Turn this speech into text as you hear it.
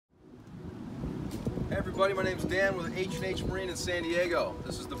Hey everybody, my name is Dan with H&H Marine in San Diego.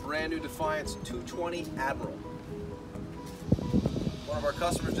 This is the brand new Defiance 220 Admiral. One of our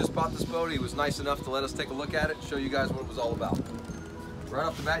customers just bought this boat. He was nice enough to let us take a look at it and show you guys what it was all about. Right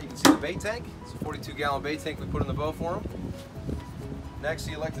off the bat, you can see the bait tank. It's a 42-gallon bait tank we put in the boat for him. Next,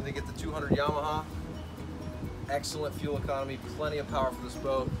 he elected to get the 200 Yamaha. Excellent fuel economy, plenty of power for this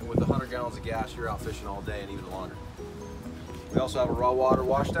boat, and with 100 gallons of gas, you're out fishing all day and even longer. We also have a raw water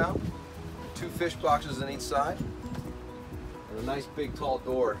washdown, 2 fish boxes on each side, and a nice big tall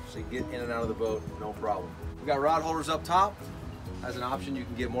door so you can get in and out of the boat, no problem. We've got rod holders up top. As an option, you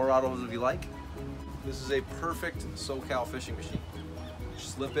can get more rod holders if you like. This is a perfect SoCal fishing machine.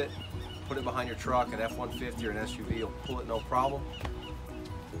 Slip it, put it behind your truck, an F-150 or an SUV, you'll pull it no problem.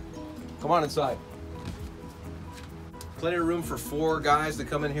 Come on inside. Plenty of room for 4 guys to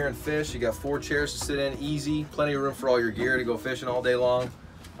come in here and fish. You got 4 chairs to sit in, easy. Plenty of room for all your gear to go fishing all day long.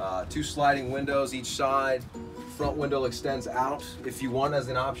 2 sliding windows each side. Front window extends out. If you want as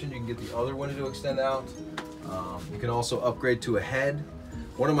an option, you can get the other window to extend out. You can also upgrade to a head.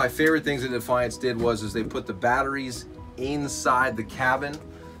 One of my favorite things that Defiance did was they put the batteries inside the cabin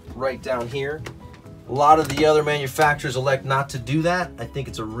right down here. A lot of the other manufacturers elect not to do that. I think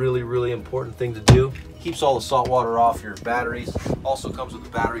it's a really, really important thing to do. Keeps all the salt water off your batteries. Also comes with a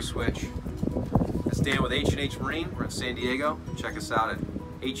battery switch. That's Dan with H&H Marine. We're in San Diego. Check us out at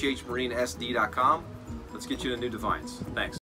hhmarinesd.com. Let's get you a new Defiance. Thanks.